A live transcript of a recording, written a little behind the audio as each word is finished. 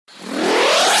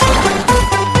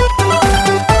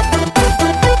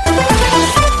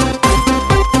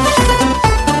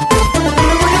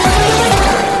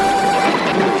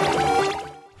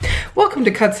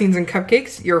Cutscenes and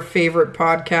Cupcakes, your favorite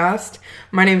podcast.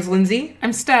 My name's Lindsay.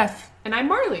 I'm Steph. And I'm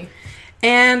Marley.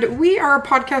 And we are a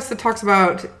podcast that talks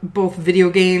about both video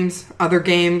games, other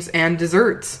games, and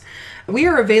desserts. We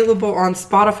are available on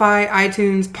Spotify,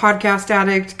 iTunes, Podcast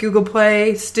Addict, Google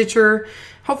Play, Stitcher.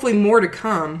 Hopefully more to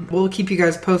come. We'll keep you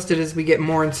guys posted as we get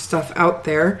more stuff out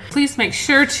there. Please make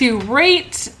sure to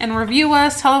rate and review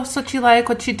us. Tell us what you like,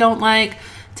 what you don't like.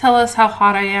 Tell us how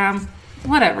hot I am.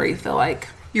 Whatever you feel like.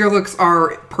 Your looks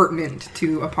are pertinent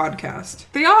to a podcast.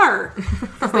 They are.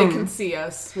 They can see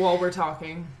us while we're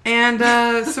talking. And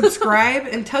subscribe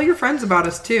and tell your friends about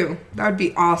us too. That would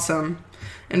be awesome.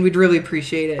 And we'd really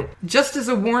appreciate it. Just as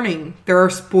a warning, there are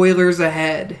spoilers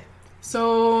ahead.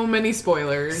 So many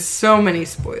spoilers. So many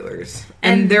spoilers.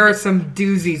 And there are some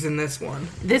doozies in this one.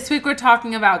 This week we're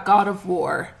talking about God of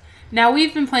War. Now,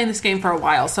 we've been playing this game for a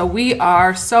while, so we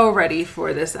are so ready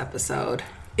for this episode.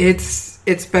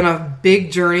 It's been a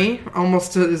big journey,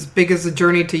 almost as big as the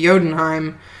journey to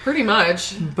Jotunheim. Pretty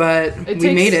much. But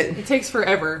we made it. It takes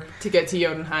forever to get to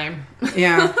Jotunheim.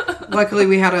 Yeah. Luckily,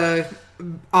 we had a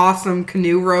awesome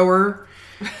canoe rower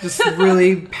just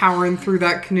really powering through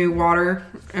that canoe water.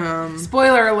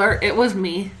 Spoiler alert, it was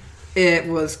me. It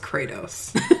was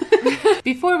Kratos.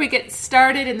 Before we get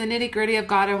started in the nitty-gritty of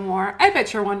God of War, I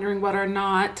bet you're wondering what or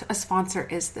not a sponsor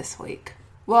is this week.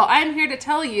 Well, I'm here to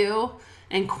tell you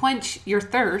and quench your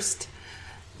thirst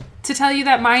to tell you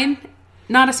that mine,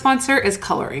 not a sponsor, is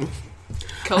coloring.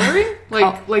 Coloring?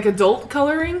 Like adult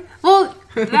coloring? Well,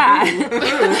 that.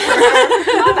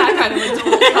 Not that kind of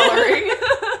adult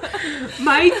coloring.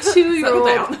 My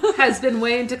 2-year-old has been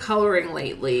way into coloring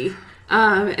lately.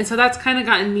 And so that's kind of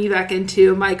gotten me back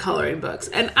into my coloring books.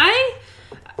 And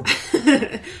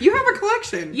You have a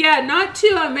collection. Yeah, not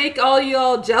to make all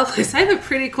y'all jealous. I have a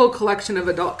pretty cool collection of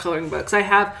adult coloring books. I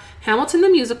have Hamilton the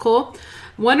Musical,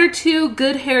 1 or 2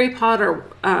 good Harry Potter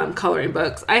coloring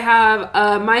books. I have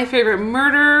My Favorite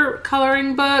Murder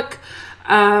coloring book.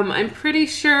 I'm pretty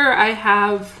sure I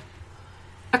have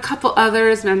a couple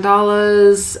others,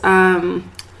 mandalas,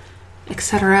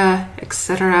 etc.,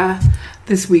 etc.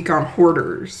 This week on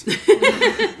Hoarders.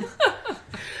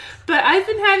 But I've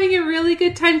been having a really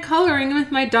good time coloring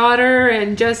with my daughter,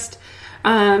 and just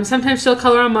sometimes she'll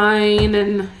color on mine,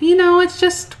 and it's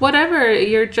just whatever.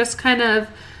 You're just kind of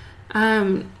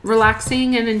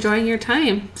relaxing and enjoying your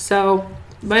time. So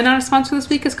my not a sponsor this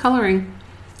week is coloring.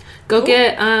 Go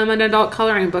get an adult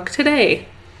coloring book today.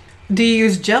 Do you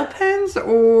use gel pens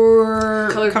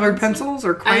or colored pencils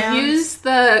or crayons? I use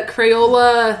the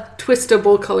Crayola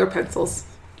twistable color pencils.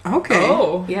 Okay.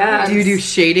 Oh. Yeah. Do you do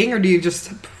shading or do you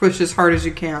just push as hard as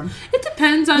you can? It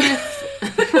depends on if...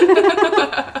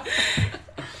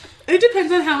 It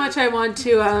depends on how much I want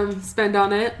to spend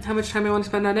on it, how much time I want to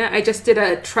spend on it. I just did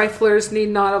a Triflers Need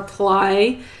Not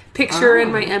Apply picture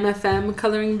in my MFM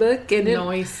coloring book. And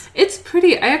nice. It's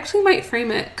pretty. I actually might frame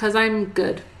it because I'm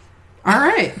good. All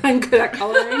right. I'm good at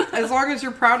coloring. As long as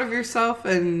you're proud of yourself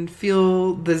and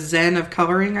feel the zen of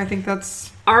coloring, I think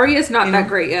that's... Aria's not that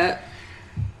great yet.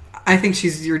 I think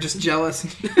you're just jealous.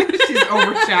 She's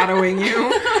overshadowing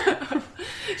you.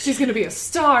 She's going to be a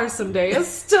star someday. A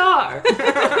star.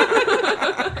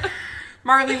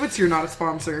 Marley, what's your not a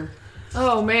sponsor?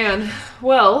 Oh, man.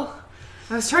 Well,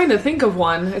 I was trying to think of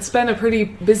one. It's been a pretty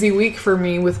busy week for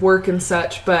me with work and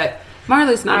such, but...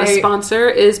 Marley's not a sponsor,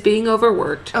 is being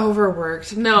overworked.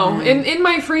 Overworked. No. In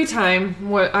my free time,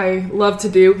 what I love to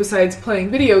do besides playing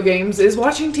video games is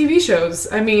watching TV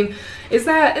shows. I mean, is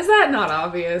that not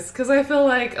obvious? Because I feel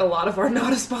like a lot of our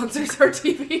not a sponsors are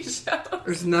TV shows.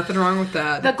 There's nothing wrong with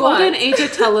that. The golden age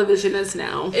of television is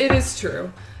now. It is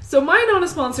true. So my not a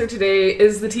sponsor today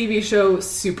is the TV show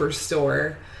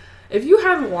Superstore. If you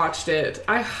haven't watched it,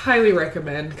 I highly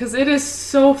recommend because it is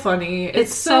so funny.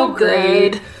 It's so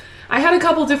good. great. I had a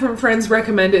couple different friends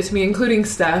recommend it to me, including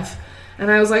Steph, and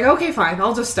I was like, okay, fine,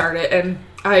 I'll just start it. And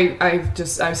I've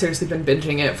seriously been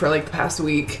binging it for like the past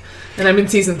week, and I'm in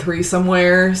season 3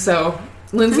 somewhere. So,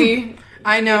 Lindsay,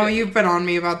 I know you've been on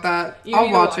me about that.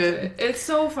 I'll watch it. It's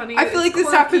so funny. I feel like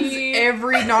this happens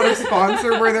every not a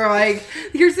sponsor where they're like,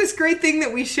 "Here's this great thing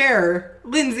that we share."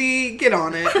 Lindsay, get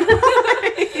on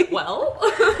it. Well,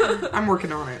 I'm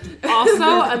working on it.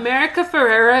 Also, America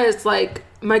Ferrera is like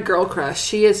my girl crush.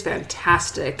 She is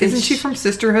fantastic. Isn't she from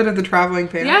Sisterhood of the Traveling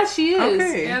Pants? Yeah, she is.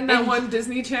 Okay. And that one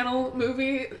Disney Channel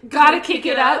movie, Gotta Kick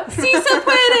It Up. Si se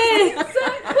puede.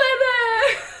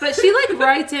 But she like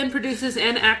writes and produces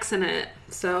and acts in it.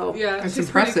 So yeah, that's she's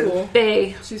impressive. Pretty cool.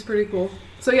 Bae. She's pretty cool.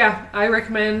 So yeah, I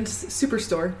recommend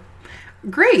Superstore.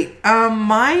 Great.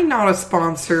 My not a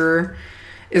sponsor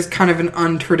is kind of an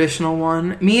untraditional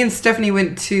one. Me and Stephanie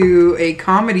went to a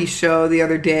comedy show the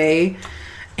other day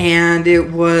And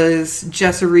it was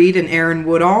Jessa Reed and Aaron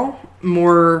Woodall,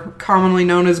 more commonly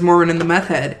known as Mormon and the Meth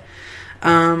Head.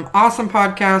 Awesome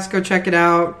podcast. Go check it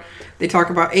out. They talk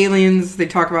about aliens. They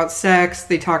talk about sex.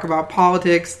 They talk about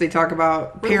politics. They talk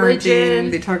about parenting.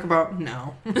 Religion. They talk about...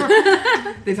 No.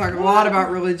 They talk a lot about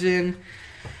religion.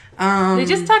 They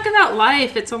just talk about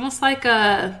life. It's almost like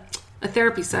a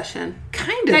therapy session.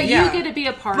 Kind of, that yeah. you get to be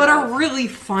a part but of. a really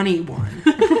funny one.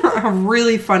 A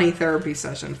really funny therapy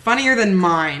session. Funnier than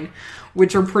mine,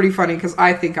 which are pretty funny because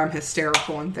I think I'm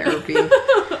hysterical in therapy.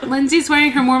 Lindsay's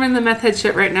wearing her Mormon the Meth Head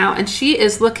shirt right now, and she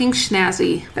is looking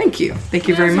snazzy. Thank you. Thank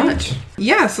you very much.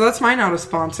 Yeah, so that's my not a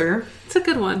sponsor. It's a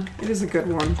good one. It is a good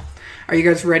one. Are you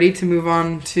guys ready to move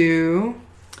on to...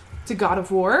 To God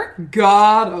of War?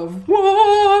 God of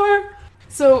War!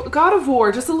 So, God of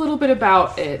War, just a little bit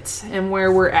about it and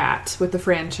where we're at with the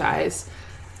franchise.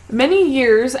 Many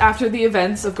years after the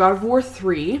events of God of War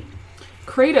 3,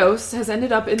 Kratos has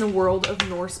ended up in the world of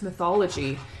Norse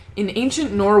mythology, in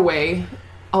ancient Norway,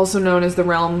 also known as the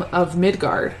realm of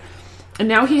Midgard. And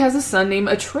now he has a son named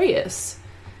Atreus.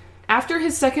 After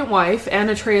his second wife, and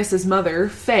Atreus' mother,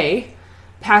 Faye,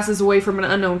 passes away from an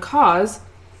unknown cause,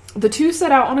 the two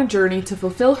set out on a journey to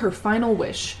fulfill her final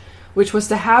wish, which was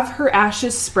to have her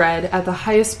ashes spread at the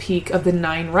highest peak of the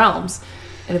 9 realms,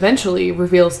 and eventually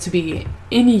reveals to be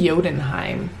in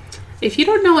Jotunheim. If you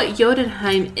don't know what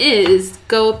Jotunheim is,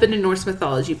 go open a Norse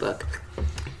mythology book.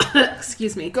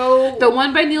 Excuse me. The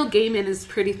one by Neil Gaiman is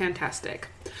pretty fantastic.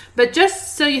 But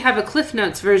just so you have a Cliff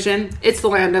Notes version, it's the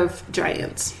land of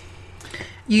giants.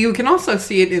 You can also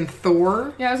see it in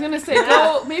Thor. Yeah, I was gonna say,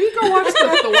 maybe go watch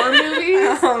the Thor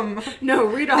movies. No,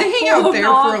 read a They hang whole out there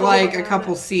novel. for like a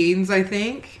couple scenes, I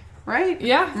think. Right?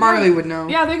 Yeah. Marley would know.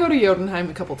 Yeah, they go to Jotunheim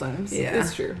a couple times. Yeah.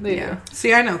 It's true. They do.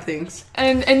 See, I know things.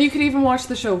 And you could even watch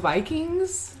the show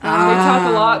Vikings. They talk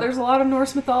a lot. There's a lot of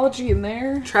Norse mythology in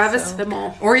there. Travis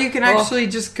Fimmel. Or you can actually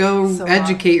just go so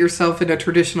educate yourself in a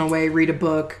traditional way, read a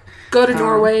book, Go to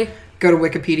Norway. go to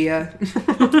Wikipedia.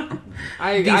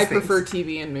 I prefer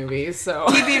TV and movies, so...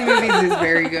 TV and movies is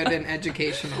very good and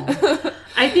educational.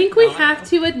 I think we have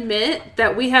to admit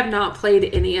that we have not played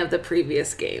any of the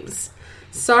previous games.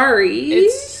 Sorry.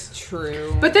 It's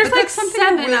true. But there's But like that's something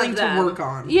 7 we're willing of to them. work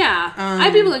on. Yeah.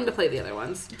 I'd be willing to play the other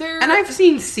ones. And I've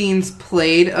seen scenes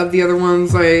played of the other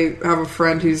ones. I have a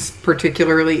friend who's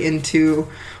particularly into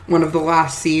one of the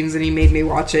last scenes, and he made me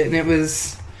watch it, and it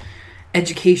was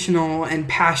educational and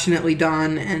passionately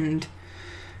done and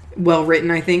well written,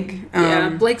 I think.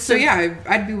 Blake's so yeah,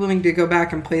 I'd be willing to go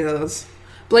back and play those.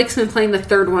 Blake's been playing the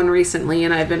 3rd one recently,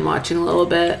 and I've been watching a little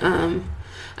bit.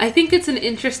 I think it's an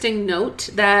interesting note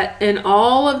that in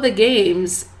all of the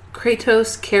games,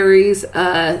 Kratos carries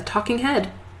a talking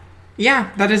head. Yeah,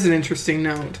 that is an interesting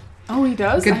note. Oh, he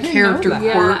does? Good I didn't character know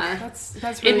that. quirk. Yeah.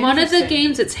 That's really In one of the interesting.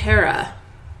 games, it's Hera.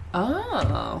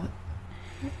 Oh.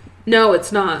 No,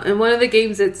 it's not. In one of the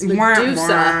games, it's Wah,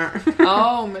 Medusa. wah.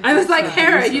 Oh, I was like, Medusa.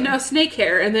 Hera, you know, snake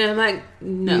hair. And then I'm like,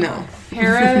 no.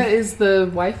 Hera is the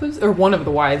wife of... Or one of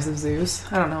the wives of Zeus.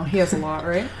 I don't know. He has a lot,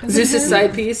 right? Is it Zeus's Hera?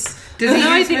 side piece. Does he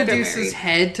No, I use think they're Medusa's married.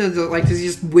 head to, does he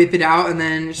just whip it out and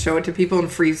then show it to people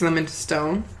and freeze them into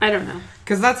stone? I don't know.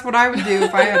 Because that's what I would do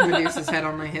if I had Medusa's head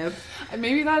on my hip.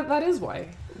 Maybe that is why.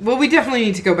 Well, we definitely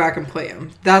need to go back and play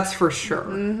them. That's for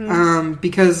sure.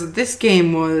 Because this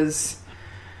game was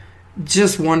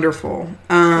just wonderful.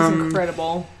 It's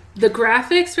incredible. The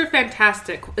graphics were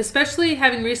fantastic, especially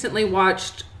having recently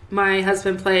watched my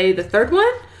husband play the 3rd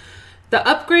one. The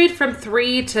upgrade from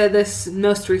 3 to this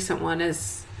most recent one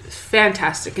is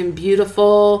fantastic and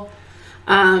beautiful.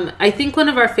 I think one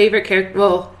of my favorite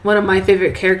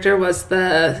character was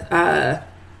the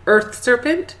Earth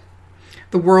Serpent.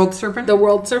 The World Serpent? The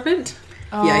World Serpent.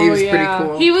 Yeah, he was pretty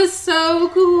cool. He was so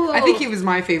cool. I think he was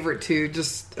my favorite too.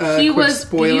 Just he quick was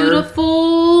spoiler.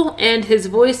 beautiful, and his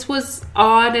voice was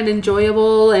odd and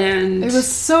enjoyable. And It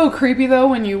was so creepy though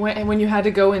when you had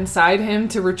to go inside him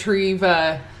to retrieve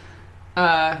what did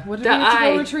The you have to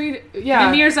eye. go retrieve? Yeah,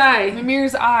 Mimir's eye.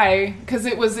 Mimir's eye, because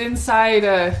it was inside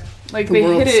like The they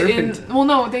World hid it Serpent. in. Well,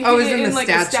 no, they hid it was it in in the like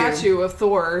statue. a statue of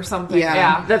Thor or something. Yeah.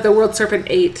 Yeah. That the World Serpent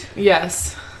ate.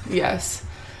 Yes.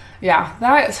 Yeah,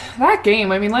 that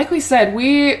game. I mean, like we said,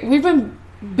 we've been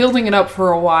building it up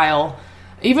for a while.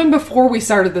 Even before we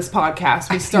started this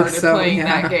podcast, we started playing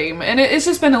that game, and it's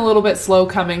just been a little bit slow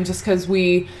coming, just because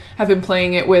we have been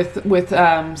playing it with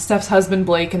Steph's husband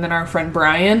Blake, and then our friend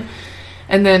Brian,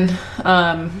 and then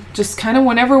just kind of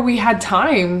whenever we had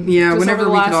time. Yeah, just whenever over the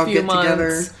we could last all few get months.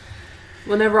 together.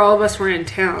 Whenever all of us were in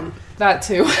town. That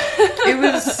too. It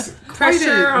was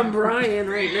Pressure on Brian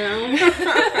right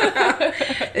now.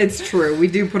 It's true. We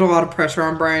do put a lot of pressure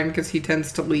on Brian because he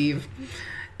tends to leave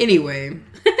Anyway,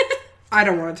 I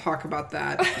don't want to talk about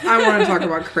that. I want to talk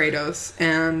about Kratos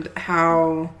and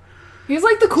how... He's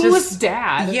like the coolest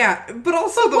dad. Yeah, but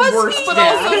also the worst but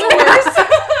dad. also the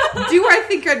worst. Do I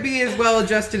think I'd be as well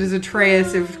adjusted as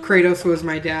Atreus if Kratos was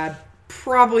my dad?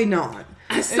 Probably not.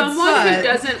 As someone who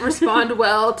doesn't respond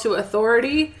well to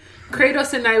authority,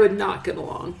 Kratos and I would not get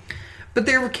along. But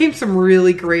there came some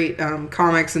really great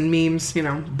comics and memes,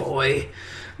 boy,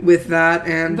 with that.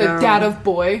 And the dad of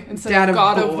boy instead of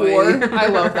God of War. I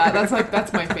love that.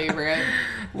 That's my favorite.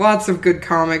 Lots of good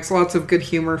comics, lots of good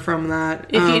humor from that.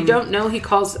 If you don't know, he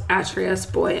calls Atreus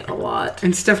boy a lot.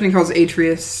 And Stephanie calls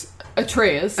Atreus. I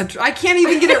can't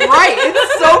even get it right.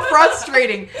 It's so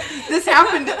frustrating. This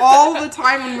happened all the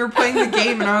time when we were playing the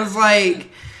game, and I was like,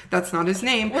 that's not his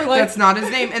name. That's not his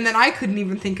name. And then I couldn't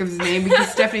even think of his name because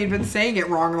Stephanie had been saying it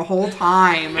wrong the whole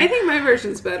time. I think my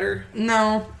version's better.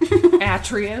 No.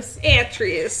 Atreus.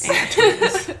 Atreus.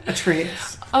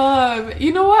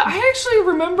 You know what? I actually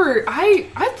remember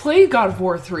I played God of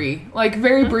War 3, like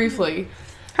very briefly.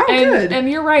 How good. And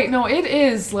you're right. No, it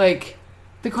is like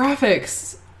the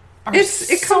graphics are it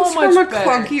so comes much from a better.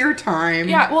 clunkier time.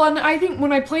 Yeah, well, and I think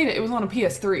when I played it, it was on a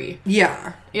PS3.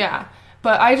 Yeah. Yeah.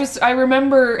 But I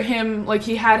remember him, like,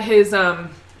 he had his,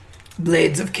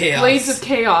 Blades of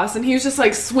Chaos. And he was just,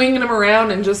 like, swinging them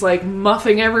around and just, like,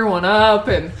 muffing everyone up,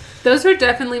 and... Those are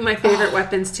definitely my favorite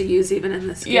weapons to use, even in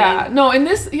this game. Yeah, no, in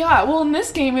this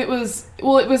game, it was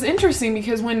interesting,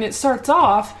 because when it starts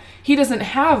off, he doesn't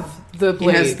have the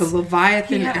blades. He has the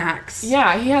Leviathan axe.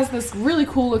 Yeah, he has this really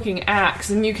cool-looking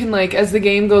axe, and you can, like, as the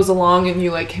game goes along, and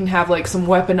you, like, can have, like, some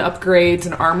weapon upgrades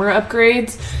and armor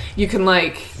upgrades, you can,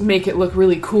 like, make it look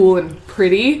really cool and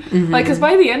pretty. Mm-hmm. Like, because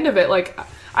by the end of it, like...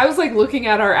 I was, like, looking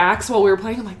at our axe while we were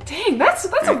playing. I'm like, dang, that's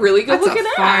a really good-looking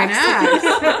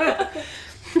axe.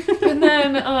 And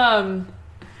then,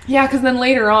 because then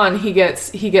later on he gets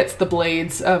the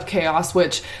Blades of Chaos,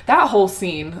 which that whole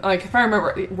scene, like, if I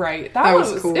remember right, that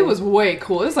was cool. It was way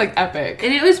cool. It was, like, epic.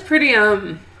 And it was pretty,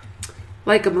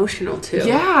 like, emotional, too.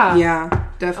 Yeah. Yeah,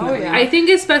 definitely. Oh, yeah. I think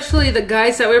especially the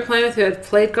guys that we were playing with who had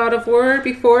played God of War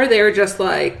before, they were just,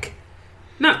 like...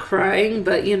 Not crying,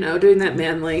 but, doing that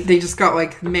manly... They just got,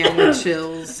 like, manly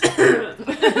chills.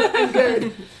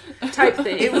 Good. Type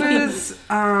thing. It was,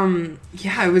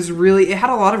 it was really... It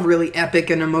had a lot of really epic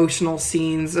and emotional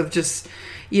scenes of just,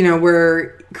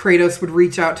 where Kratos would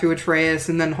reach out to Atreus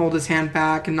and then hold his hand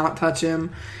back and not touch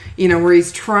him. Where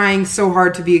he's trying so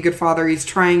hard to be a good father. He's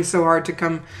trying so hard to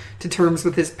come to terms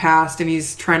with his past, and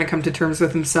he's trying to come to terms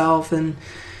with himself, and...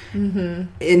 Mm-hmm.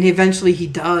 And eventually he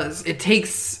does. It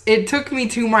took me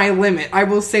to my limit. I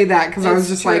will say that because I was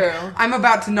just true. Like, I'm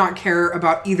about to not care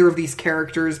about either of these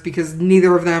characters because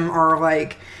neither of them are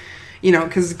like,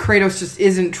 because Kratos just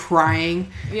isn't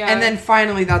trying. Yeah. And then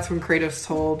finally, that's when Kratos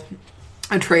told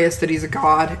Atreus that he's a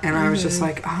god, and I was just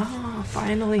like,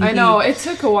 finally. I know it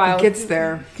took a while. He gets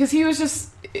there because he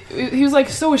was like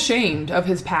so ashamed of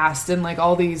his past and like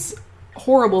all these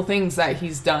horrible things that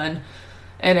he's done.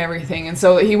 And everything. And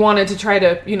so he wanted to try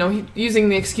to, using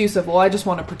the excuse of, well, I just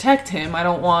want to protect him. I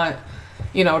don't want,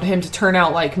 him to turn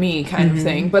out like me kind of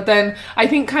thing. But then I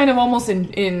think kind of almost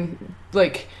in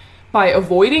like, by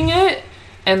avoiding it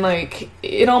and like,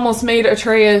 it almost made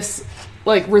Atreus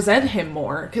like resent him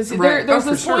more. Because there was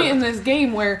this point in this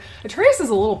game where Atreus is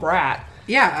a little brat.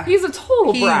 Yeah. He's a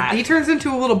total brat. He turns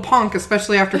into a little punk,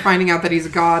 especially after finding out that he's a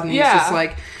god. And he's just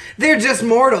like... They're just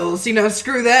mortals,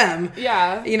 screw them.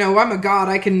 Yeah. I'm a god,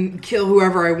 I can kill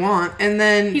whoever I want. And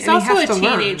then he's also he has a to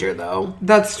teenager, learn. though.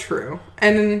 That's true.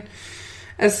 And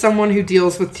as someone who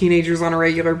deals with teenagers on a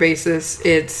regular basis,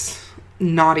 it's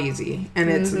not easy. And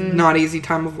it's not easy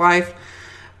time of life.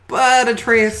 But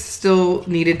Atreus still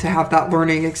needed to have that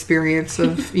learning experience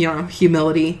of,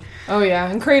 humility. Oh, yeah.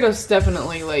 And Kratos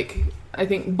definitely, like... I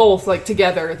think both, like,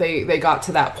 together, they got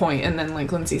to that point. And then,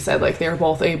 like Lindsay said, like, they were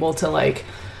both able to, like...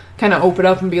 kind of open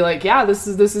up and be like, yeah, this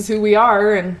is who we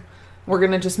are, and we're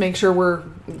gonna just make sure we're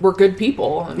good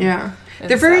people. And,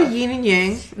 they're very yin and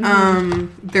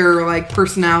yang. Their like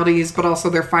personalities, but also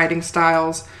their fighting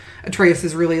styles. Atreus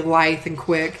is really lithe and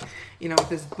quick, with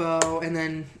his bow, and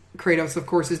then Kratos, of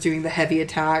course, is doing the heavy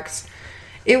attacks.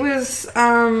 It was,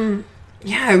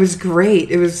 it was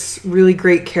great. It was really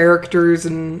great characters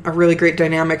and a really great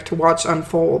dynamic to watch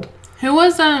unfold. Who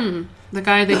was the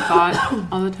guy they fought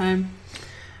all the time?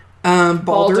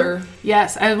 Baldur.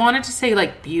 Yes, I wanted to say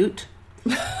like Butte.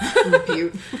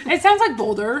 Butte. It sounds like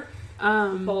Boulder.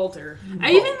 Baldur.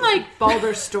 I even like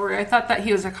Baldur's story. I thought that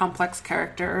he was a complex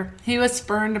character. He was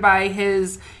spurned by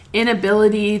his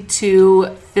inability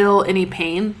to feel any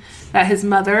pain that his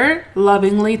mother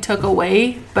lovingly took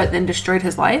away, but then destroyed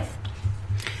his life.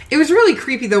 It was really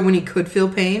creepy though when he could feel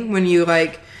pain, when you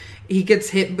like he gets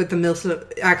hit with the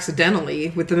accidentally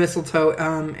with the mistletoe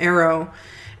arrow,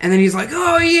 and then he's like,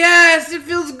 "Oh yes, it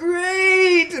feels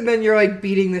great," and then you're like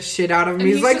beating the shit out of him.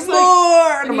 He's like,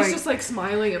 "More!" And he's just like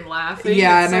smiling and laughing.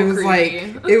 Yeah, it's and so I was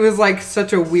creepy. like, it was like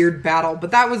such a weird battle,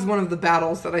 but that was one of the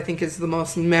battles that I think is the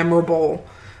most memorable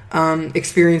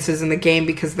experiences in the game,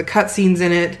 because the cutscenes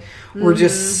in it were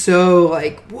just so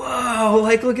like, whoa,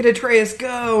 like look at Atreus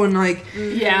go, and like,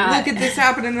 look at this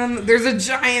happen, and then there's a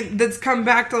giant that's come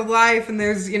back to life, and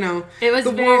there's, you know, it was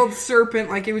the world serpent,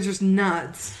 like it was just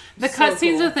nuts. The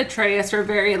cutscenes with Atreus were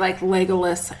very like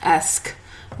Legolas-esque,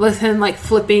 with him like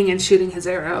flipping and shooting his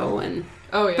arrow, and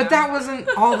oh yeah. But that wasn't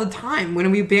all the time.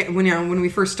 When we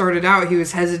first started out, he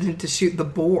was hesitant to shoot the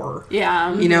boar.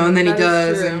 Yeah, you know, and then he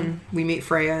does, true. and we meet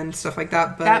Freya and stuff like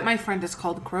that. But that, my friend, is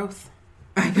called growth.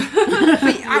 What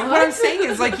I'm saying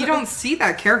is, like, you don't see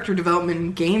that character development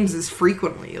in games as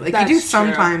frequently. Like, you do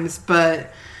sometimes,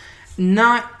 but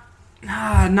not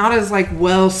as like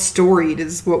well storied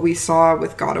as what we saw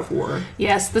with God of War.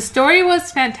 Yes, the story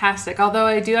was fantastic. Although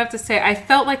I do have to say, I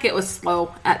felt like it was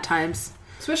slow at times,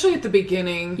 especially at the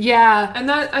beginning. Yeah,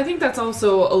 and I think that's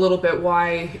also a little bit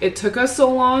why it took us so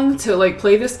long to like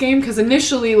play this game, because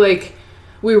initially like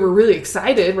we were really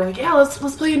excited. We're like, yeah, let's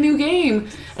play a new game,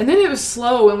 and then it was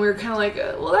slow, and we were kind of like,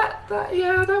 well,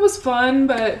 that was fun,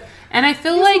 but. And I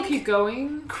feel like we'll keep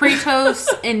going. Kratos'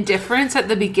 indifference at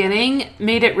the beginning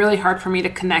made it really hard for me to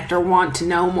connect or want to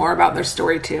know more about their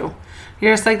story too.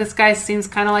 You're just like, this guy seems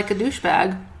kind of like a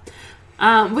douchebag.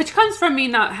 Which comes from me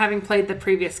not having played the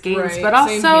previous games. Right, but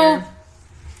also, I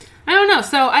don't know.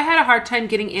 So I had a hard time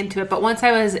getting into it. But once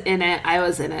I was in it, I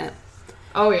was in it.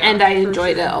 Oh, yeah. And I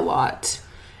enjoyed it a lot.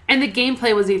 And the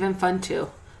gameplay was even fun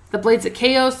too. The Blades of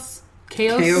Chaos.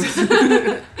 Little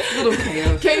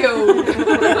chaos. KO.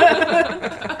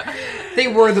 They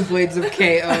were the Blades of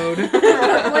KO'd.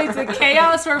 The Blades of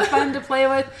Chaos were fun to play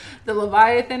with. The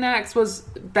Leviathan axe was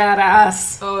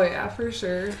badass. Oh yeah, for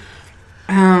sure.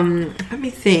 Let me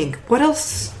think. What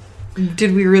else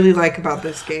did we really like about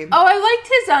this game? Oh, I liked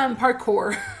his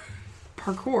parkour.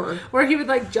 Parkour? Where he would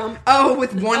like jump. Oh,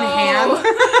 with one hand?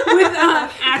 With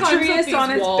Atreus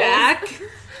on his back.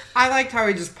 I liked how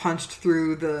he just punched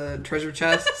through the treasure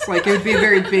chests. Like, it would be a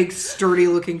very big,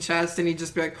 sturdy-looking chest, and he'd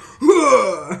just be like,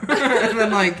 and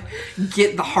then, like,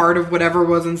 get the heart of whatever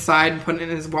was inside and put it in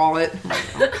his wallet.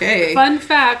 Like, okay. Fun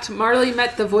fact, Marley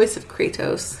met the voice of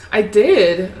Kratos. I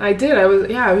did. I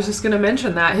was just going to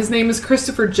mention that. His name is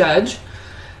Christopher Judge.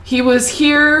 He was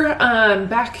here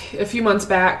back a few months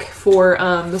back for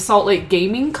the Salt Lake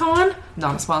Gaming Con.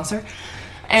 Not a sponsor.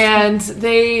 And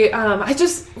they, I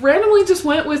just randomly just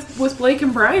went with Blake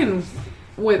and Brian.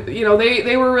 With, you know,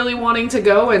 they were really wanting to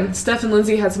go, and Steph and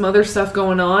Lindsay had some other stuff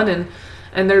going on,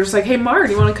 and they're just like, hey, Mar,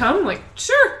 do you want to come? I'm like,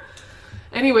 sure.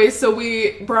 Anyway, so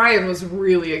Brian was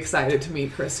really excited to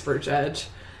meet Christopher Judge.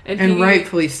 And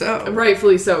rightfully so.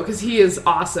 Rightfully so, because he is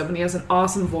awesome, and he has an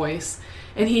awesome voice.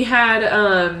 And he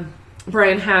had,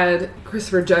 Brian had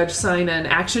Christopher Judge sign an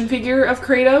action figure of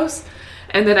Kratos.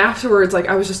 And then afterwards, like,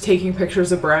 I was just taking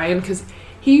pictures of Brian because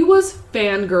he was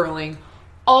fangirling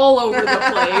all over the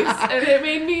place. And it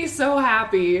made me so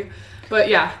happy. But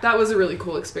yeah, that was a really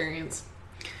cool experience.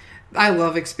 I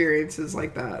love experiences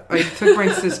like that. I took my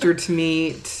sister to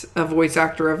meet a voice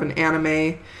actor of an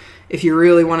anime. If you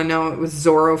really want to know, it was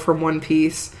Zoro from One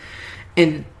Piece.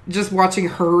 And just watching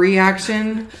her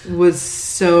reaction was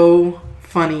so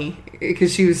funny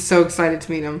because she was so excited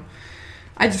to meet him.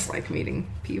 I just like meeting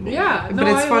people. Yeah, but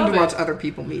it's fun to watch other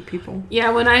people meet people.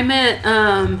 Yeah, when I met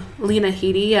Lena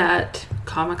Headey at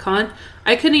Comic-Con,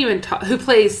 I couldn't even talk. Who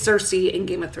plays Cersei in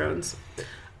Game of Thrones?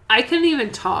 I couldn't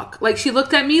even talk. Like, she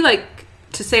looked at me like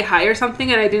to say hi or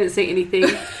something, and I didn't say anything.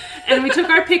 And we took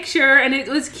our picture, and it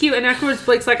was cute. And afterwards,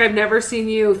 Blake's like, "I've never seen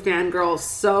you fangirl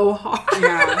so hard."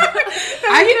 Yeah,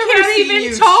 I've never seen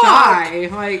you shy.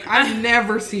 Like, I've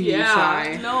never seen you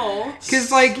shy. No,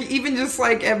 because like even just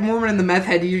like at Mormon and the Meth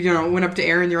Head, you know, went up to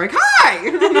Aaron, you're like, "Hi,"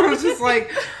 and I was just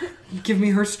like, "Give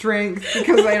me her strength,"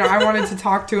 because I wanted to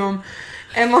talk to him.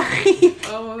 And like,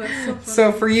 oh, that's so funny.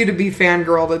 So for you to be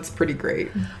fangirl, that's pretty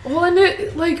great. Well, and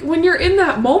it, like, when you're in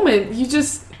that moment, you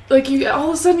just, like, you all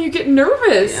of a sudden you get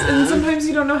nervous, and sometimes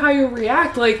you don't know how you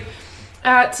react. Like,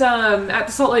 at the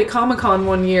Salt Lake Comic-Con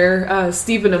one year,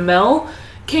 Stephen Amell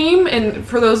came, and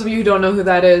for those of you who don't know who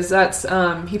that is, that's,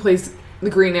 he plays the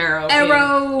Green Arrow.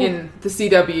 In the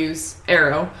CW's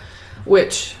Arrow,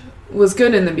 which was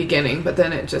good in the beginning, but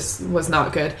then it just was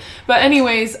not good. But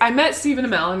anyways, I met Stephen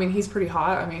Amell. I mean, he's pretty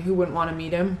hot. I mean, who wouldn't want to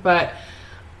meet him? But,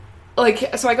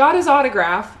 like, so I got his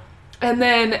autograph, And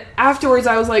then afterwards,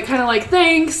 I was like, kind of like,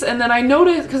 thanks. And then I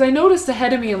noticed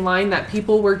ahead of me in line that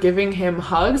people were giving him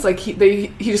hugs. Like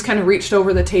he just kind of reached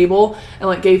over the table and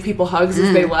like gave people hugs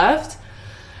as they left.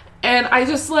 And I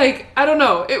just like, I don't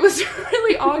know, it was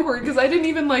really awkward because I didn't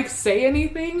even like say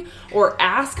anything or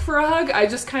ask for a hug. I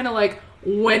just kind of like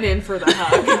went in for the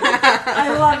hug.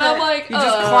 I love and I'm like, You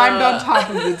just climbed on top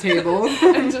of the table.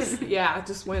 and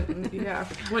just went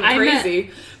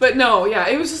crazy. But no, yeah,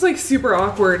 it was just like super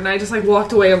awkward, and I just like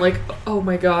walked away. I'm like, oh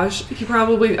my gosh,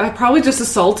 I probably just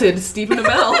assaulted Stephen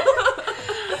Amell.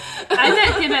 I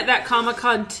met him at that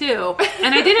Comic-Con too,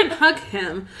 and I didn't hug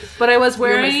him, but I was You're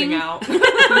wearing missing out.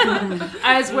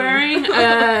 I was wearing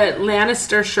a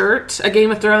Lannister shirt, a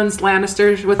Game of Thrones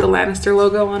Lannister with the Lannister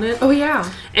logo on it. Oh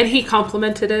yeah, And he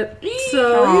complimented it.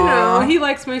 So, he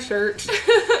likes my shirt.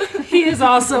 He is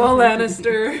also a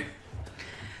Lannister.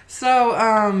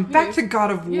 So, back to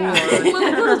God of War. yeah,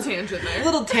 little tangent there.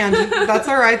 Little tangent. That's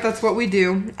all right. That's what we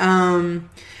do.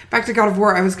 Back to God of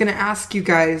War. I was going to ask you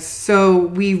guys. So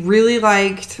we really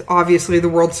liked, obviously, the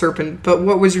World Serpent. But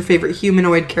what was your favorite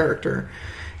humanoid character?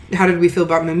 How did we feel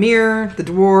about Mimir, the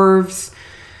dwarves?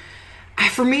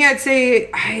 For me, I'd say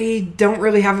I don't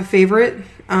really have a favorite.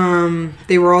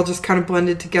 They were all just kind of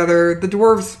blended together. The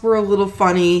dwarves were a little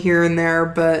funny here and there,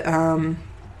 but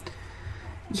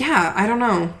yeah, I don't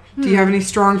know. Do you have any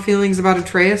strong feelings about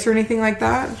Atreus or anything like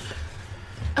that?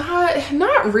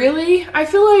 Not really. I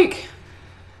feel like,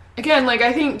 again, like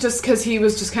I think just because he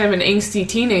was just kind of an angsty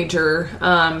teenager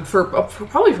for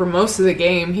probably for most of the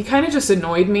game, he kind of just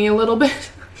annoyed me a little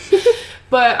bit.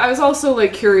 But I was also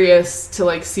like curious to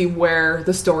like see where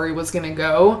the story was going to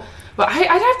go. But I'd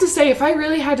have to say, if I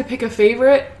really had to pick a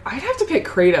favorite, I'd have to pick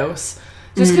Kratos.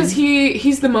 Just because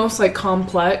he's the most, like,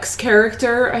 complex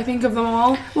character, I think, of them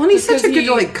all. Well, and he's such a good,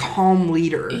 like, calm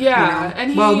leader. Yeah. You know?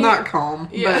 And well, not calm,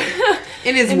 but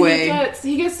in his way.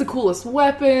 He gets the coolest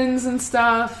weapons and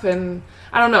stuff, and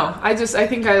I don't know. I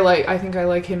think I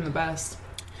like him the best.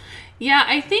 Yeah,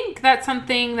 I think that's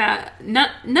something that none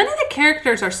of the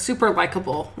characters are super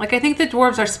likable. Like, I think the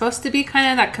dwarves are supposed to be kind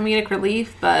of that comedic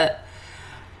relief, but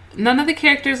none of the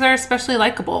characters are especially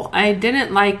likable. I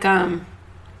didn't like,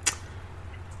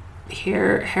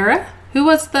 Hera? Who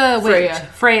was the witch?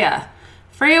 Freya.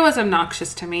 Freya was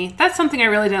obnoxious to me. That's something I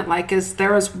really didn't like, is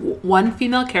there was one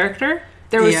female character.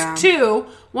 There was two.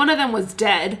 One of them was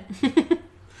dead.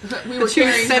 We were she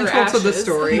was central to the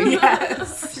story.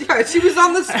 Yes. Yeah, she was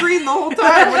on the screen the whole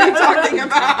time. What are you talking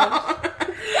about?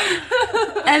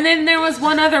 And then there was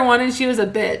one other one, and she was a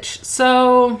bitch.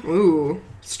 So... Ooh,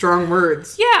 strong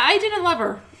words. Yeah, I didn't love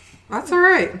her. That's all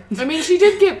right. I mean, she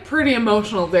did get pretty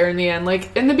emotional there in the end.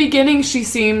 Like, in the beginning, she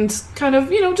seemed kind of,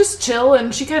 just chill,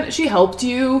 and she helped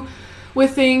you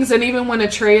with things. And even when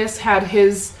Atreus had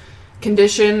his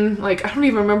condition, like, I don't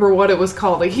even remember what it was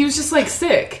called. Like, he was just, like,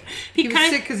 sick. He was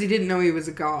sick because he didn't know he was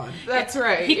a god. That's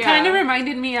right. He kind of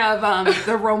reminded me of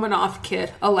the Romanov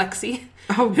kid, Alexei.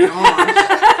 Oh, gosh.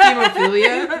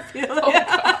 Hemophilia? Oh,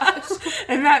 gosh.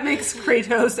 And that makes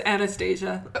Kratos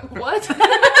Anastasia. What?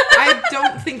 I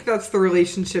don't think that's the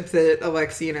relationship that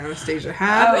Alexei and Anastasia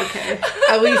had. Oh, okay.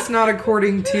 At least not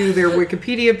according to their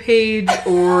Wikipedia page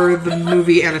or the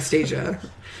movie Anastasia.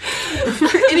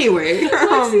 Anyway.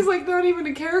 Alexi's like not even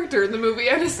a character in the movie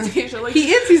Anastasia. Like,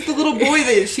 he is. He's the little boy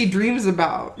that she dreams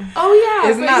about. Oh, yeah.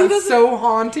 Isn't that so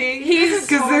haunting? Because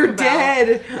they're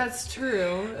dead. That's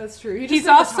true. That's true. He's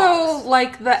also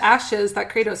like the ashes that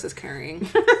Kratos is carrying.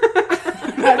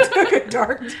 That took a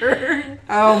dark turn.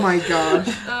 Oh my gosh.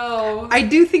 Oh. I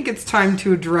do think it's time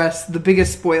to address the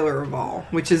biggest spoiler of all,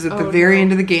 which is at the very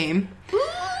end of the game.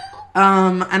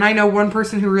 And I know one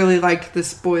person who really liked this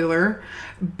spoiler,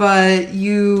 but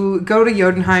you go to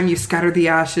Jotunheim, you scatter the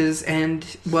ashes, and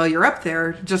while you're up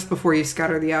there, just before you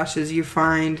scatter the ashes, you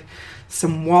find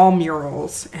some wall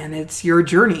murals, and it's your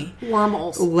journey.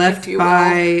 Wormholes. Left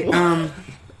by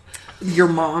your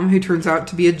mom, who turns out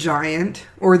to be a giant,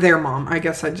 or their mom. I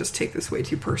guess I just take this way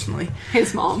too personally.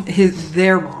 His mom.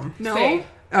 Their mom. No. Faye.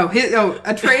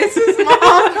 Atreus'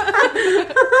 mom.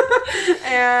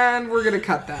 And we're gonna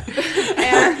cut that.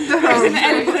 And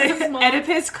There's an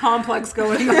Oedipus complex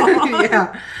going on.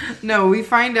 yeah. No, we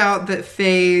find out that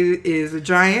Faye is a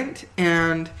giant,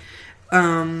 and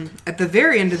at the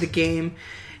very end of the game,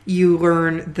 you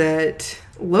learn that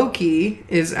Loki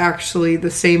is actually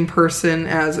the same person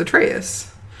as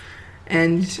Atreus.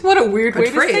 And What a weird way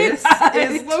Atreus to say that.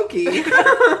 is Loki.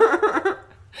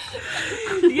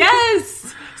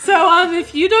 Yes. So,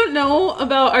 if you don't know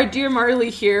about our dear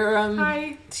Marley here,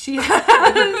 Hi. she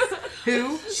has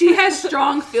Who? She has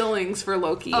strong feelings for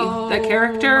Loki, the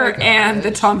character, and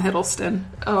the Tom Hiddleston.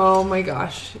 Oh my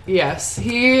gosh. Yes.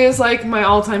 He is like my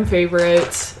all-time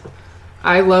favorite.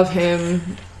 I love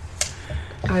him.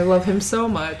 I love him so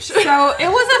much. So it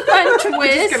was a fun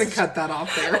twist. I'm just gonna cut that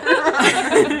off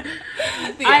there.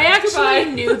 I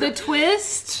actually knew the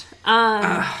twist.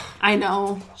 I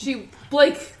know.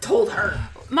 Blake told her.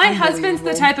 My husband's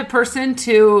the type of person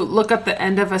to look up the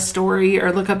end of a story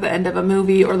or look up the end of a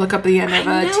movie or look up the end of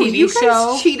a TV you show.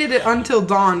 guys cheated it until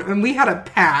dawn, and we had a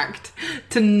pact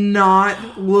to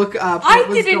not look up what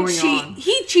was didn't going cheat. on.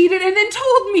 He cheated and then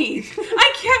told me.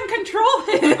 I can't control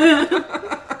him.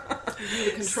 You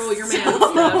need to control your man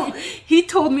stuff. He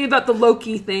told me about the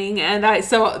Loki thing, and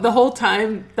so the whole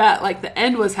time that like the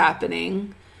end was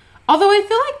happening, although I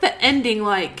feel like the ending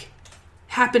like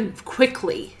happened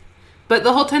quickly. But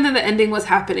the whole time that the ending was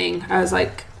happening, I was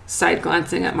like side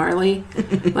glancing at Marley,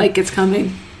 like it's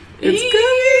coming, it's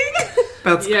coming.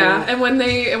 That's Yeah, cool.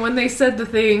 and when they said the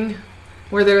thing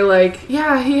where they're like,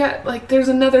 yeah, he had like there's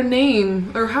another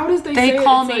name, or how does they say They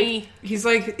call it? It's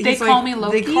me. like, They call me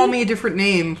Loki? They call me a different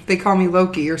name. They call me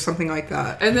Loki or something like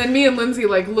that. and then me and Lindsay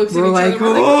like looked at We're each like, other. We're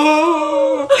like,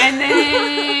 oh. And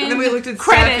And then we looked at Steph,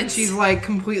 and Credits. she's like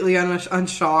completely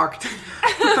unshocked.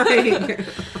 Like,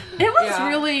 It was Yeah.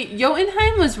 really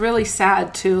Jotunheim was really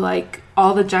sad too. Like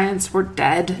all the giants were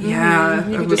dead. yeah,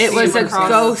 You it could was, just It was see a it across-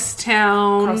 ghost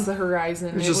town. across the horizon.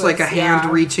 It was just like a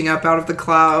hand reaching up out of the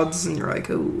clouds, and you're like,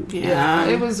 oh. Yeah,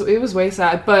 it was way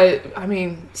sad, but I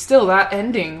mean, still that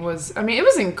ending was. I mean, it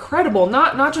was incredible.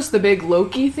 Not just the big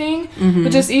Loki thing,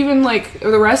 but just even like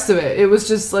the rest of it. It was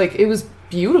just like it was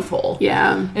beautiful.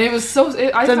 Yeah. And it was so.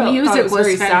 I The thought music it was was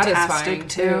very fantastic, satisfying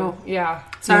too. Yeah.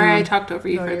 Sorry, I talked over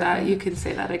you No, for you're that. fine. You can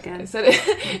say that again. I said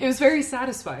it was very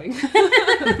satisfying.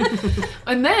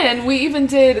 And then we even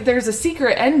did. There's a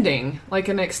secret ending, like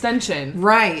an extension.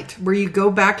 Right, where you go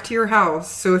back to your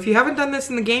house. So if you haven't done this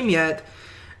in the game yet,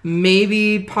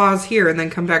 maybe pause here and then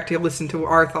come back to listen to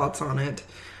our thoughts on it.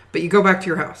 But you go back to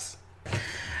your house.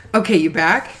 Okay, you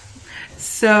back?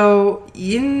 So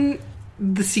in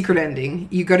the secret ending,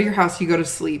 you go to your house, you go to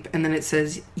sleep, and then it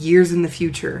says years in the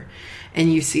future,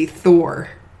 and you see Thor.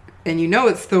 And you know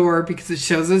it's Thor because it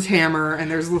shows his hammer, and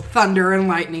there's thunder and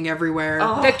lightning everywhere.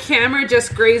 The camera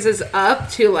just grazes up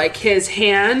to like his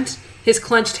hand, his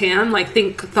clenched hand, like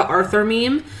think the Arthur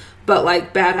meme, but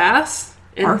like badass.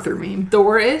 And Arthur meme.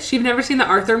 Thor-ish. You've never seen the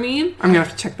Arthur meme? I'm gonna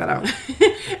have to check that out.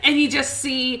 And you just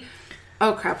see,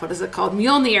 oh crap, what is it called?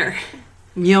 Mjolnir.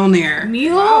 Mjolnir.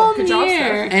 Mjolnir. good job,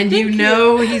 Steph. And you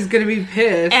know he's gonna be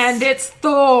pissed. And it's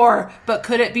Thor. But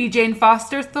could it be Jane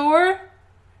Foster Thor?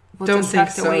 We'll Don't just think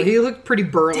have to so. wait. He looked pretty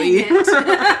burly. Dang it.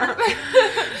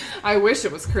 I wish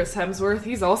it was Chris Hemsworth.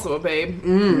 He's also a babe.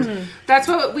 That's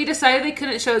what we decided they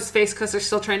couldn't show his face because they're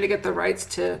still trying to get the rights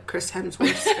to Chris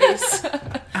Hemsworth's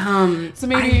face. So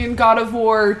maybe in God of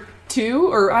War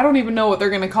 2, or I don't even know what they're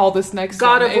going to call this next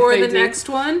God one, of if War, they the do. next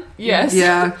one. Yes.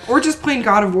 Yeah. Or just playing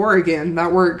God of War again.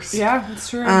 That works. Yeah, that's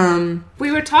true.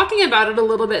 We were talking about it a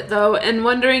little bit though, and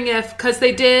wondering if, because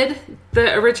they did,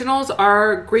 the originals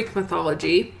are Greek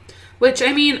mythology, which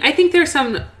I mean, I think there's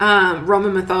some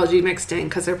Roman mythology mixed in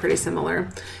because they're pretty similar.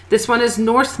 This one is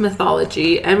Norse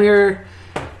mythology, and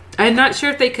I'm not sure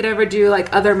if they could ever do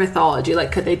like other mythology.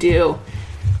 Like, could they do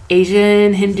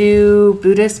Asian, Hindu,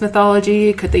 Buddhist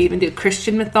mythology? Could they even do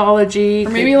Christian mythology? Or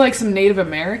maybe like some Native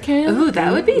American. Ooh,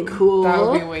 that would be cool. That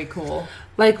would be way cool.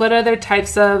 Like, what other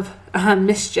types of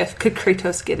mischief could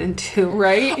Kratos get into?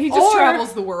 Right? He just Or-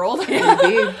 travels the world.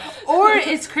 Maybe. Or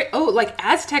is like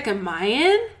Aztec and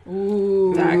Mayan?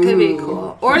 Ooh. That could be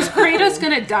cool. Or is Kratos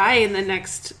gonna die in the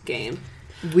next game?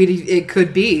 It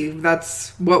could be.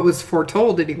 That's what was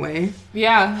foretold anyway.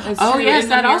 Yeah. It's Oh, true. yes, In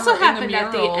the that also in the happened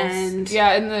at the murals- end.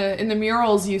 Yeah, in the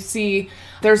murals you see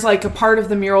there's like a part of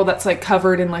the mural that's like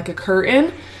covered in like a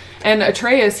curtain, and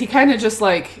Atreus he kind of just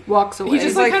like Walks away. He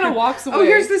just like kind of walks away. Oh,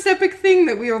 here's this epic thing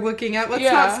that we were looking at. Let's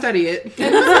Yeah. not study it.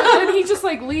 and then he just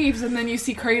like leaves, and then you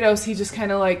see Kratos. He just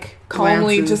kind of like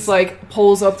calmly Glances. just like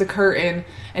pulls up the curtain,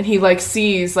 and he like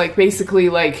sees like basically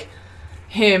like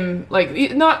him like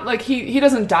not like he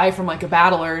doesn't die from like a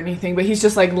battle or anything, but he's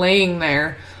just like laying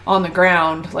there on the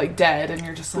ground like dead, and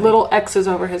you're just like little X's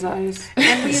over his eyes.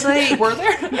 And we like were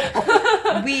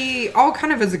there. we all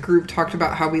kind of as a group talked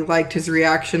about how we liked his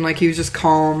reaction. Like he was just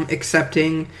calm,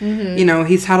 accepting. You know,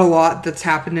 he's had a lot that's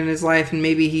happened in his life, and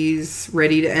maybe he's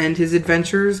ready to end his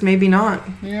adventures. Maybe not.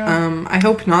 Yeah. I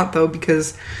hope not though,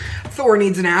 because Thor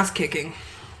needs an ass kicking.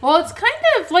 Well, it's kind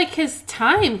of like his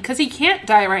time because he can't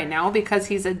die right now because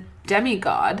he's a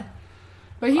demigod.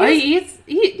 But He's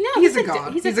He's a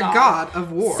god. He's He's a god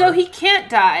of war. So he can't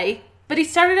die, but he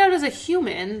started out as a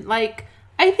human. Like,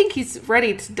 I think he's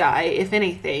ready to die, if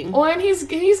anything. Well, and he's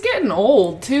getting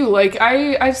old too. Like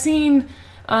I've seen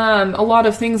a lot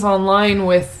of things online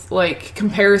with like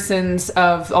comparisons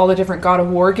of all the different God of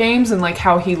War games and like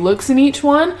how he looks in each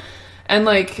one. And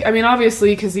like, I mean,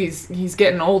 obviously because he's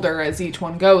getting older as each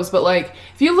one goes, but like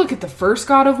if you look at the first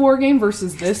God of War game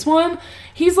versus this one,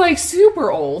 he's like super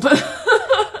old.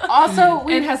 Also,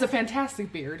 and has a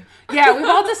fantastic beard. Yeah, we've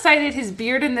all decided his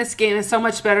beard in this game is so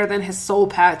much better than his soul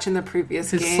patch in the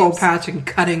previous games. His soul patch and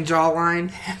cutting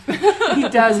jawline. He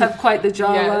does have quite the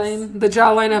jawline. Yes. The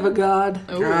jawline of a god.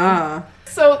 Ah.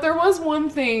 So there was one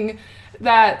thing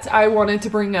that I wanted to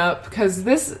bring up, because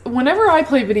whenever I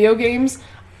play video games,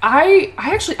 I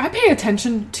pay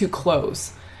attention to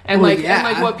clothes. And and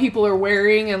like what people are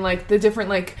wearing and like the different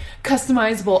like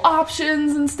customizable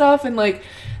options and stuff. And like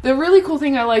the really cool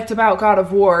thing I liked about God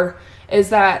of War is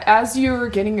that as you're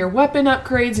getting your weapon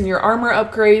upgrades and your armor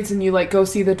upgrades and you like go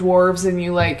see the dwarves and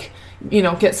you like, you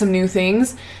know, get some new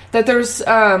things, that there's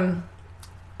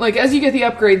like as you get the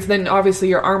upgrades, then obviously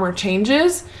your armor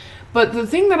changes. But the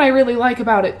thing that I really like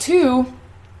about it too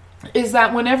is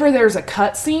that whenever there's a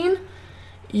cutscene,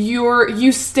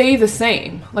 you stay the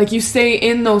same. Like you stay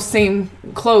in those same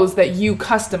clothes that you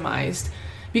customized.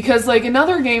 Because like in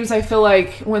other games, I feel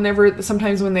like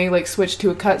sometimes when they like switch to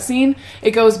a cutscene,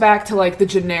 it goes back to like the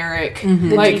generic,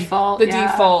 like default,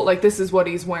 default, like this is what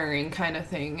he's wearing kind of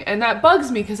thing. And that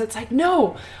bugs me because it's like,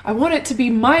 no, I want it to be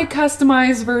my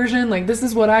customized version. Like this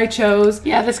is what I chose.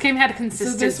 Yeah, this game had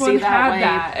consistency. So this one had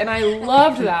that, and I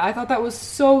loved that. I thought that was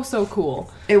so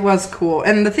cool. It was cool.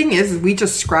 And the thing is, we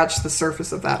just scratched the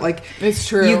surface of that. Like, it's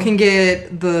true. You can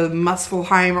get the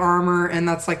Muspelheim armor, and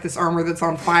that's like this armor that's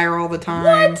on fire all the time.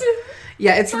 What?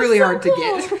 Yeah, it's really so hard cool.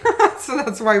 to get. So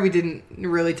that's why we didn't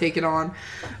really take it on.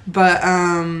 But,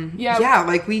 yeah,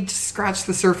 like we just scratched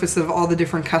the surface of all the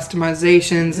different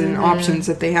customizations and options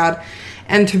that they had.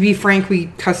 And to be frank, we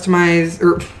didn't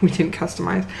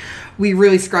customize. We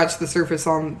really scratched the surface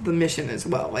on the mission as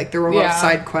well. Like, there were a lot of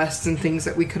side quests and things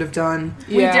that we could have done.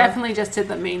 We definitely just did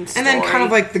the main story. And then kind of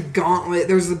like the gauntlet.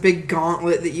 There's a big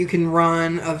gauntlet that you can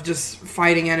run of just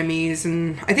fighting enemies.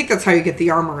 And I think that's how you get the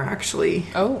armor, actually.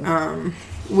 Oh.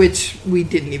 Which we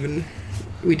didn't even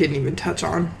touch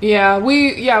on. Yeah,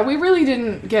 we really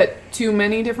didn't get too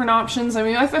many different options. I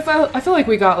mean, I feel like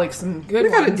we got like some good ones. We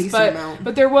got a decent amount.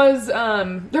 But there was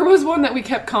one that we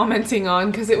kept commenting on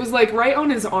because it was like right on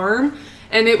his arm,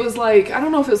 and it was like, I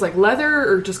don't know if it was like leather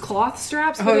or just cloth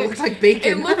straps. But it looked like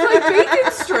bacon. It looked like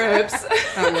bacon strips.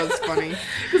 That was funny.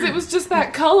 Because it was just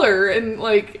that color and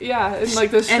like, and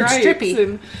like the stripes. And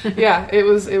strippy. And yeah, it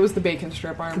was the bacon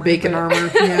strip armor. Bacon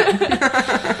armor,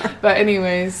 yeah. But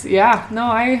anyways,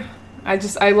 I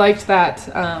liked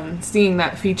that, seeing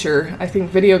that feature. I think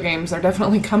video games are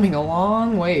definitely coming a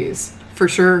long ways. For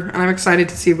sure. And I'm excited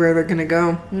to see where they're going to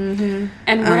go. Mm-hmm.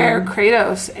 And where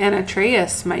Kratos and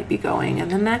Atreus might be going in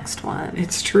the next one.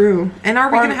 It's true. And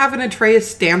are we going to have an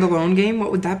Atreus standalone game? What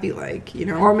would that be like, you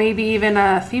know? Or maybe even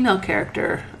a female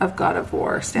character of God of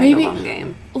War standalone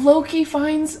game. Loki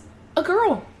finds a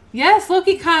girl. Yes,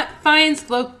 Loki finds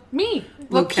me.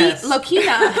 Lokina.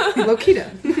 Lokita.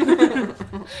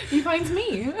 He finds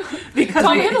me. Because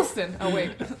Tom Hiddleston. Oh,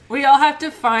 wait. We all have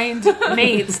to find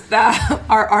mates that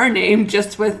are our name,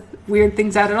 just with weird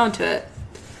things added onto it.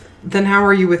 Then how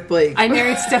are you with Blake? I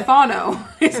married Stefano.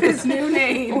 Is his new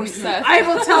name. Or Seth. I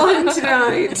will tell him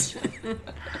tonight.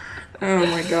 Oh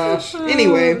my gosh.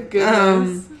 Anyway,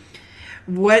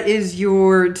 what is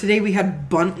your... Today we had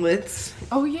buntlets.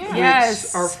 Oh, yeah. Yes.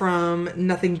 Which are from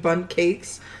Nothing Bunt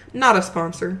Cakes. Not a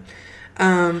sponsor.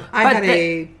 I had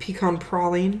a pecan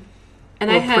praline. And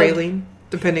or I had... praline,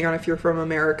 depending on if you're from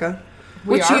America.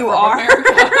 Which you are.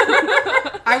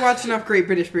 I watch enough Great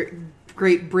British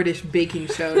Baking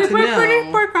Show to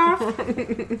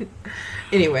know.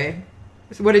 Anyway,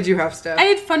 so what did you have, Steph? I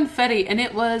had funfetti, and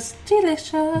it was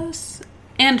delicious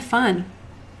and fun.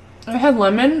 I had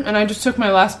lemon, and I just took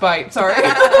my last bite. Sorry.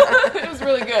 It was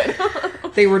really good.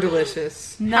 They were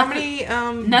delicious. How many...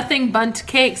 Nothing Bunt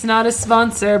Cakes, not a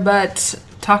sponsor, but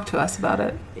talk to us about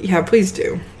it. Yeah, please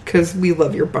do, because we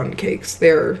love your bunt cakes.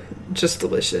 They're just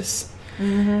delicious.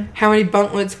 Mm-hmm. How many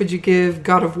buntlets would you give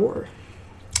God of War?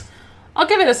 I'll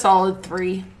give it a solid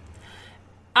 3.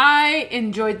 I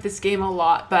enjoyed this game a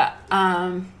lot, but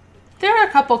there are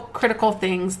a couple critical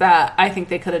things that I think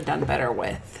they could have done better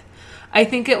with. I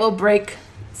think it will break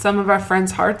some of our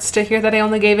friends' hearts to hear that I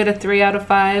only gave it a 3 out of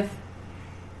 5.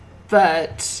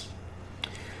 But,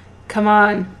 come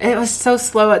on. It was so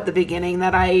slow at the beginning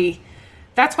that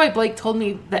that's why Blake told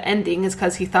me the ending is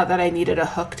because he thought that I needed a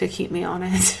hook to keep me on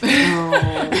it.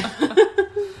 Oh.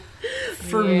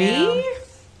 For me,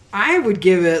 I would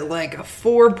give it like a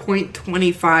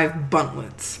 4.25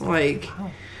 buntlets. Like,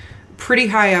 pretty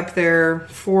high up there.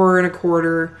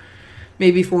 4.25,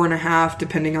 maybe 4.5,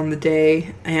 depending on the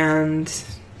day. And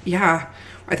yeah,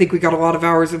 I think we got a lot of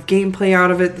hours of gameplay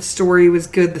out of it. The story was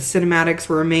good. The cinematics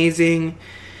were amazing.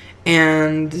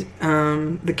 And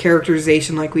the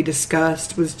characterization, like we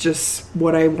discussed, was just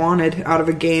what I wanted out of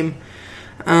a game.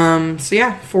 So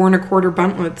yeah, 4.25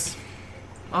 buntlets.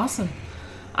 Awesome.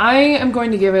 I am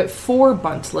going to give it 4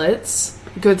 buntlets.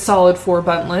 Good solid 4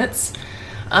 buntlets.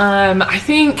 I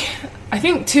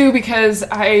think too, because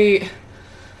I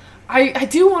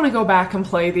do want to go back and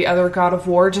play the other God of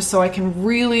War just so I can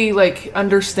really like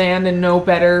understand and know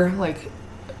better like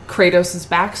Kratos'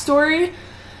 backstory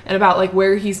and about like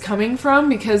where he's coming from,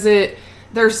 because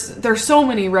there's so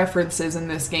many references in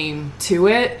this game to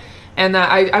it, and that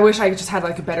I wish I just had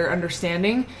like a better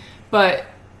understanding. But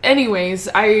anyways,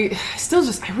 I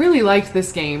really liked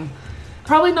this game.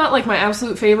 Probably not like my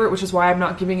absolute favorite, which is why I'm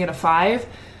not giving it a 5.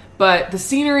 But the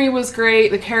scenery was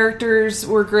great, the characters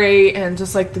were great, and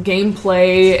just like the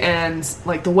gameplay and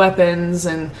like the weapons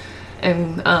and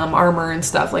armor and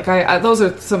stuff. Like those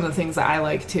are some of the things that I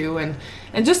like too, and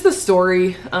just the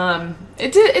story.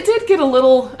 It did get a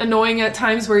little annoying at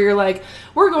times where you're like,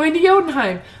 we're going to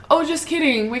Jotunheim. Oh, just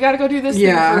kidding. We got to go do this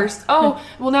thing first. Oh,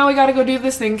 well now we got to go do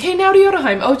this thing. Okay, now to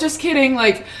Jotunheim. Oh, just kidding.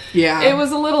 Like, it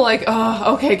was a little like,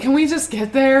 oh, okay, can we just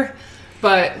get there?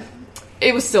 But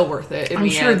it was still worth it. I'm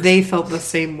sure they felt the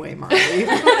same way, Marley.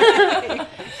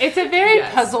 It's a very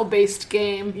puzzle-based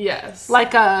game. Yes.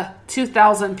 Like a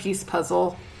 2,000-piece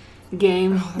puzzle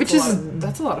game.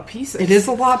 That's a lot of pieces. It is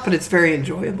a lot, but it's very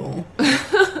enjoyable.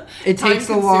 It takes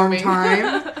a long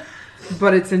time,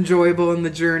 but it's enjoyable in the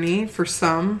journey for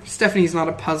some. Stephanie's not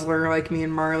a puzzler like me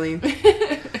and Marley.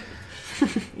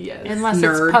 Yes. Unless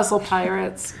Nerd. it's Puzzle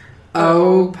Pirates.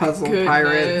 Oh, Puzzle goodness.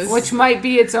 Pirates. Which might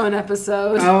be its own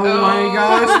episode. Oh my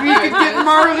gosh, we could get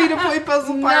Marley to play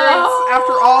Puzzle Pirates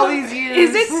after all these years.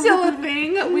 Is it still a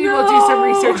thing? We will do some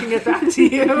research and get back to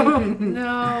you.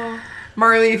 No.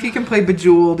 Marley, if you can play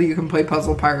Bejeweled, you can play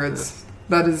Puzzle Pirates.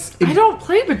 That is... I don't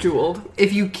play Bejeweled.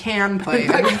 If you can play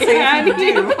it. I didn't say if you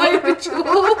do. Play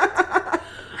Bejeweled.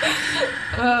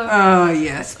 Oh,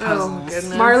 yes, puzzles.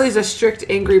 goodness. Marley's a strict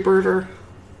Angry Birder.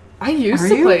 I used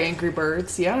to play Angry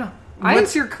Birds, yeah.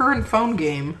 What's your current phone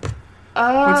game?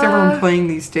 What's everyone playing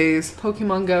these days?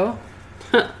 Pokemon Go.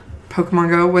 Pokemon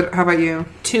Go? How about you?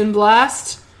 Toon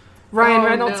Blast. Ryan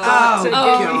Reynolds got to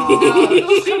give me.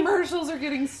 Those commercials are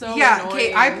getting so Yeah, annoying.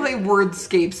 okay, I play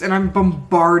Wordscapes and I'm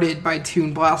bombarded by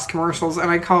Toon Blast commercials,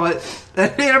 and I call it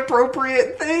an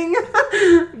inappropriate thing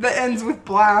that ends with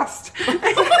blast. Because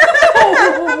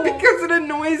it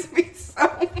annoys me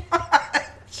so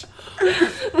much.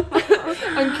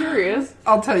 I'm curious.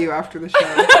 I'll tell you after the show.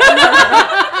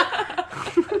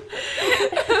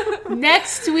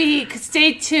 Next week,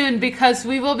 stay tuned because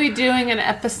we will be doing an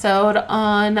episode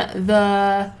on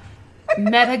the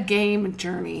metagame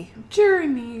journey.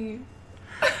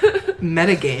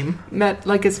 Metagame.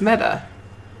 Like it's meta.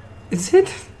 Is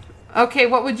it? Okay,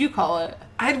 what would you call it?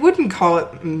 I wouldn't call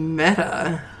it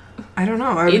meta. I don't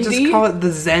know. I would just Indie? call it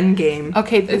the Zen game.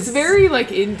 Okay, It's very like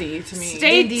indie to me.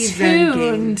 Stay Indie Zen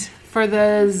tuned game. for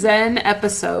the Zen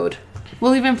episode.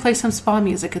 We'll even play some spa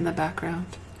music in the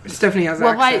background. Stephanie has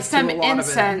We'll light access some to a lot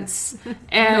incense,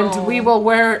 and No. we will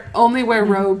only wear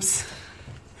robes.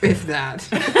 of it. If that.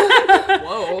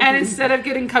 Whoa. And instead of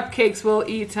getting cupcakes, we'll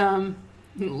eat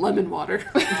lemon water.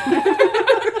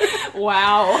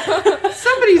 Wow.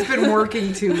 Somebody's been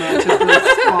working too much at this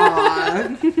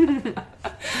spa.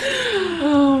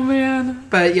 Oh man.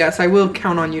 But yes, I will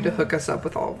count on you to hook us up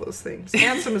with all of those things.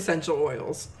 And some essential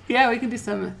oils. Yeah, we can do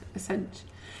some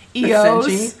EOS.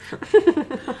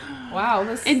 Essentially. Wow.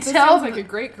 This Until- sounds like a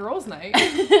great girls' night.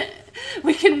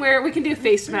 We can do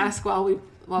face mask while we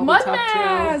Mud talk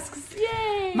masks.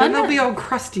 Yay. Then they'll be all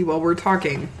crusty while we're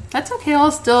talking. too. That's okay.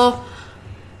 I'll still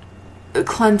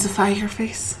cleansify your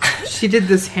face. She did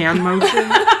this hand motion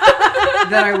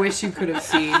that I wish you could have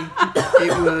seen.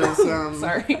 It was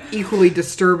Sorry. equally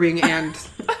disturbing and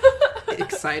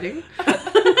exciting.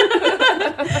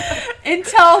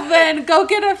 Until then, go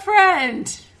get a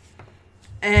friend.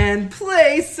 And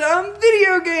play some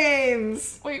video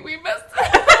games. Wait, we missed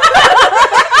it.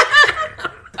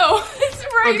 Oh, it's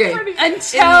right Okay. in front of you.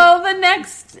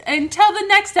 Until the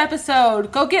next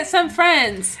episode, go get some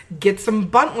friends. Get some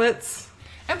buntlets.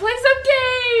 And play some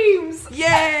games.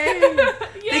 Yay!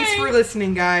 Yay. Thanks for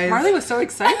listening, guys. Marley was so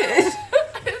excited.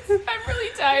 I'm really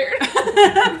tired.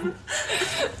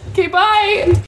 Okay, bye.